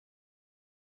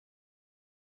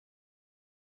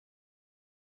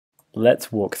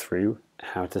Let's walk through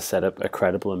how to set up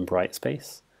Accredible and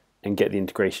Brightspace and get the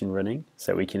integration running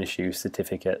so we can issue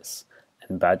certificates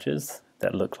and badges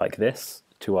that look like this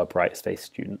to our Brightspace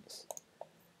students.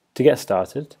 To get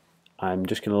started, I'm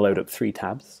just going to load up 3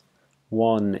 tabs.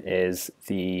 One is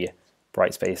the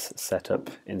Brightspace setup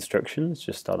instructions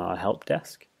just on our help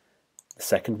desk. The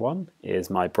second one is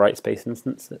my Brightspace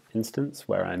instance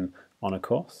where I'm on a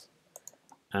course.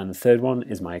 And the third one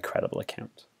is my Accredible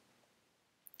account.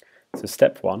 So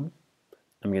step 1,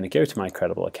 I'm going to go to my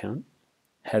Accredible account,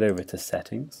 head over to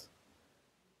Settings,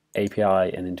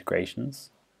 API and Integrations,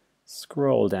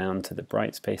 scroll down to the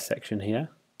Brightspace section here,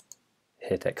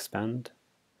 hit Expand,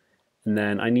 and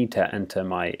then I need to enter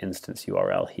my instance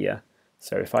URL here.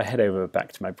 So if I head over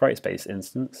back to my Brightspace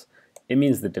instance, it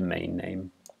means the domain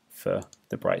name for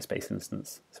the Brightspace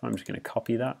instance. So I'm just going to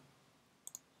copy that,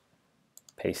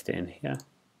 paste it in here,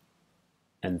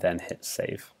 and then hit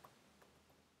Save.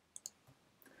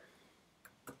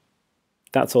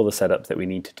 That's all the setup that we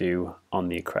need to do on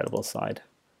the Accredible side.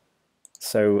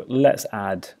 So let's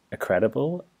add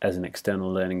Accredible as an external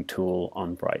learning tool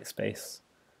on Brightspace.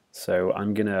 So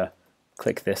I'm going to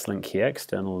click this link here,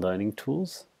 External Learning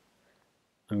Tools.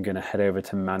 I'm going to head over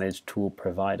to Manage Tool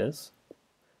Providers,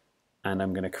 and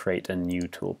I'm going to create a new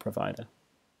tool provider.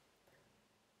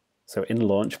 So in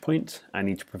Launch Point, I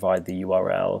need to provide the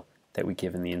URL that we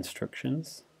give in the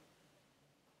instructions.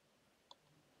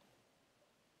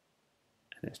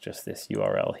 And it's just this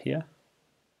URL here.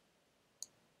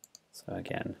 So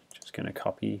again, just going to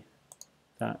copy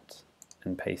that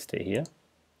and paste it here.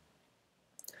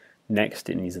 Next,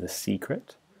 it needs the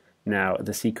secret. Now,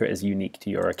 the secret is unique to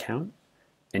your account,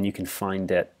 and you can find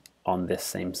it on this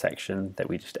same section that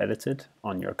we just edited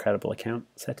on your Accredible account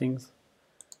settings.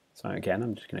 So again,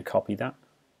 I'm just going to copy that,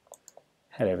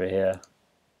 head over here,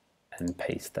 and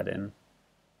paste that in.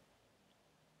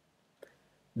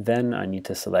 Then I need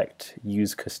to select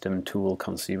Use Custom Tool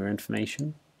Consumer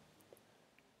Information,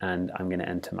 and I'm going to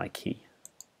enter my key.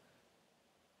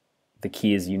 The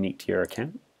key is unique to your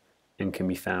account and can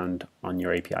be found on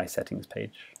your API settings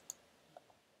page.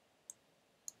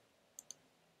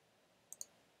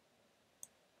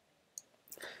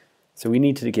 So we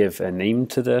need to give a name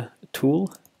to the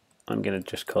tool. I'm going to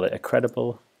just call it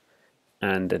Accredible,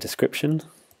 and a description.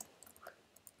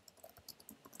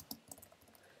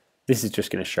 This is just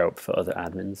going to show up for other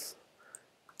admins.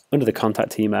 Under the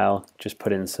contact email, just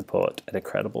put in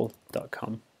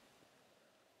support@accredible.com.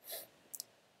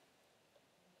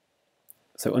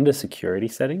 So under security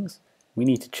settings, we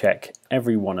need to check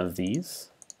every one of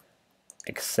these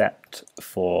except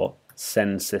for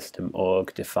send system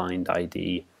org defined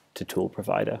ID to tool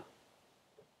provider.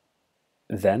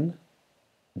 Then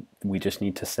we just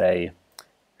need to say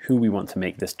who we want to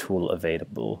make this tool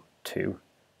available to.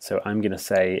 So I'm going to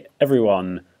say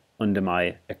everyone under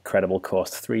my Accredible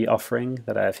Course 3 offering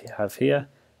that I have here,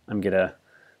 I'm going to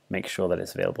make sure that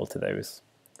it's available to those.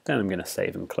 Then I'm going to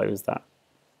save and close that.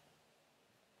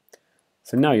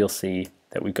 So now you'll see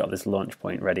that we've got this launch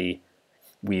point ready.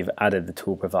 We've added the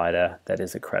tool provider that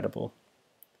is Accredible.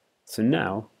 So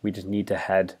now we just need to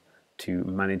head to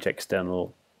Manage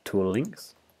External Tool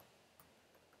Links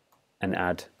and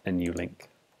add a new link.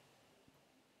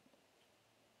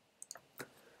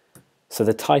 So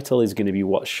the title is going to be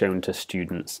what's shown to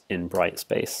students in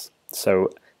Brightspace. So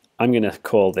I'm going to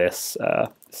call this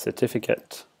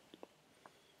certificate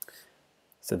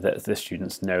so that the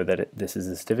students know that this is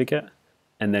a certificate.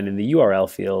 And then in the URL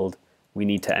field, we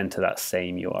need to enter that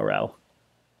same URL.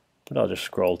 But I'll just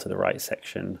scroll to the right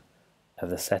section of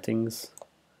the settings,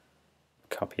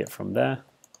 copy it from there.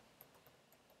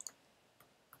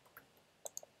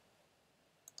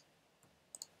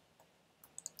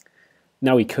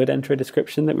 Now we could enter a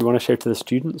description that we want to show to the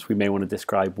students. We may want to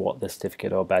describe what the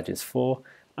certificate or badge is for.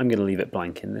 I'm going to leave it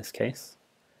blank in this case.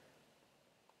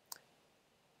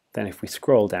 Then if we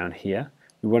scroll down here,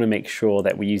 we want to make sure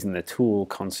that we're using the tool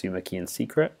consumer key and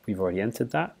secret. We've already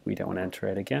entered that. We don't want to enter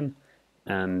it again.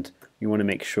 And we want to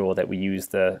make sure that we use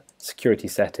the security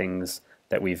settings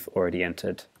that we've already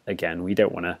entered. Again, we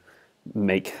don't want to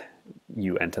make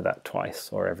you enter that twice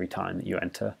or every time that you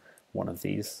enter one of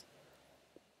these.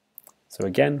 So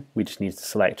again, we just need to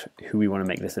select who we want to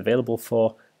make this available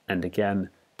for. And again,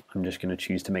 I'm just going to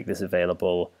choose to make this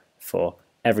available for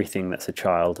everything that's a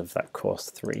child of that course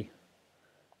 3.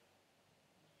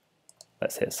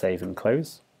 Let's hit save and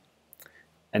close.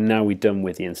 And now we're done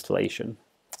with the installation.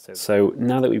 So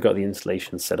now that we've got the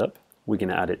installation set up, we're going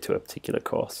to add it to a particular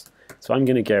course. So I'm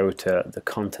going to go to the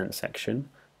content section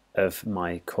of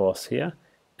my course here,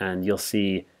 and you'll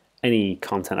see any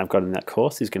content I've got in that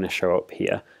course is going to show up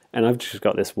here. And I've just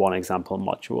got this one example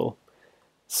module.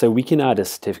 So we can add a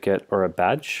certificate or a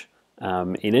badge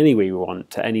in any way we want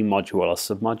to any module or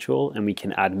submodule, and we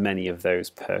can add many of those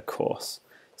per course.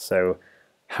 So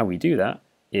how we do that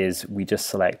is we just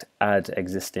select Add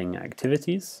Existing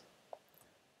Activities,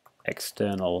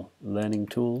 External Learning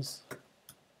Tools,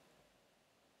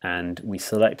 and we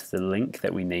select the link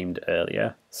that we named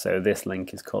earlier. So this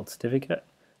link is called Certificate.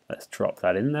 Let's drop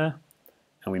that in there,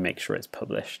 and we make sure it's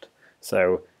published.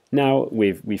 So now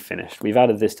we've finished. We've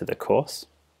added this to the course.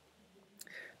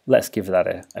 Let's give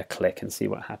that a click and see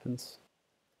what happens.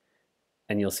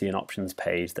 And you'll see an options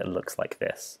page that looks like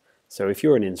this. So if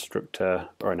you're an instructor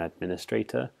or an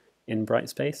administrator in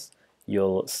Brightspace,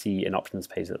 you'll see an options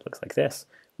page that looks like this.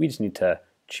 We just need to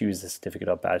choose the certificate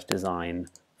or badge design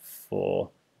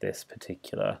for this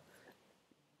particular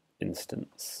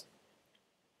instance.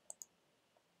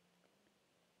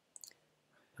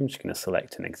 I'm just going to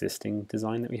select an existing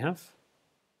design that we have.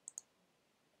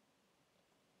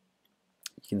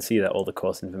 You can see that all the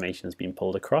course information has been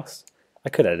pulled across. I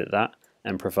could edit that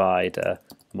and provide a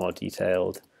more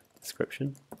detailed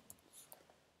description.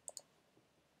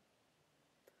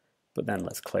 But then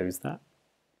let's close that.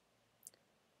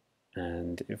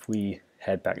 And if we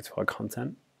head back to our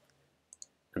content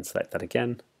and select that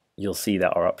again, you'll see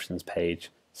that our options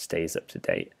page stays up to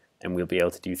date, and we'll be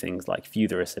able to do things like view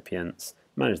the recipients,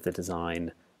 manage the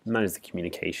design, manage the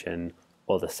communication,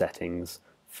 or the settings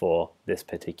for this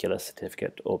particular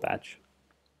certificate or badge.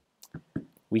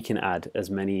 We can add as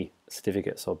many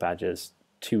certificates or badges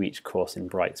to each course in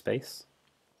Brightspace.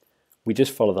 We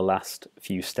just follow the last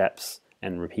few steps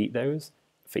and repeat those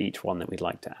for each one that we'd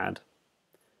like to add.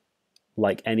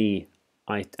 Like any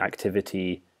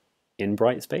activity in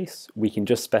Brightspace, we can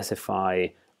just specify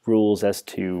rules as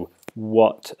to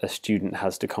what a student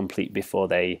has to complete before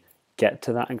they get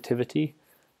to that activity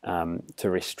to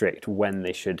restrict when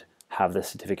they should have the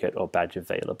certificate or badge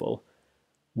available.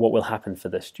 What will happen for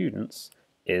the students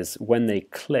is when they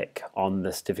click on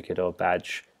the certificate or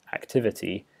badge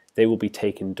activity, they will be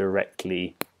taken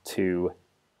directly to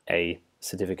a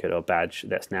certificate or badge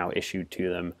that's now issued to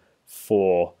them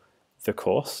for the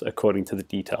course according to the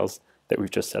details that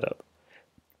we've just set up.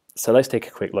 So let's take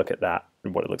a quick look at that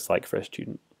and what it looks like for a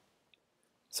student.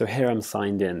 So here I'm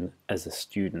signed in as a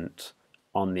student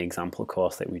on the example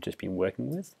course that we've just been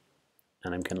working with,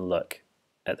 and I'm going to look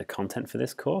at the content for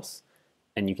this course,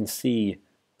 and you can see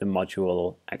the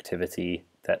module activity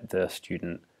that the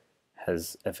student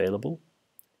has available.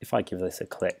 If I give this a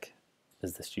click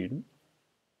as the student,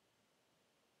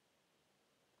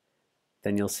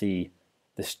 then you'll see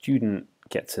the student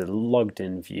gets a logged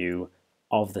in view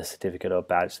of the certificate or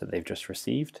badge that they've just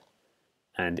received.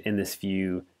 And in this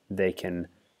view, they can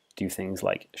do things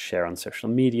like share on social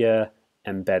media,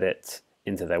 embed it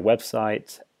into their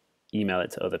website, email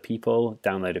it to other people,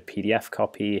 download a PDF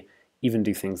copy, even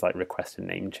do things like request a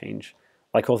name change.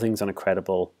 Like all things on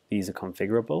Accredible, these are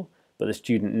configurable, but the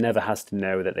student never has to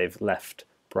know that they've left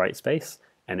Brightspace,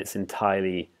 and it's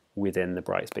entirely within the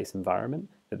Brightspace environment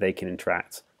that they can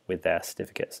interact with their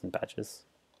certificates and badges.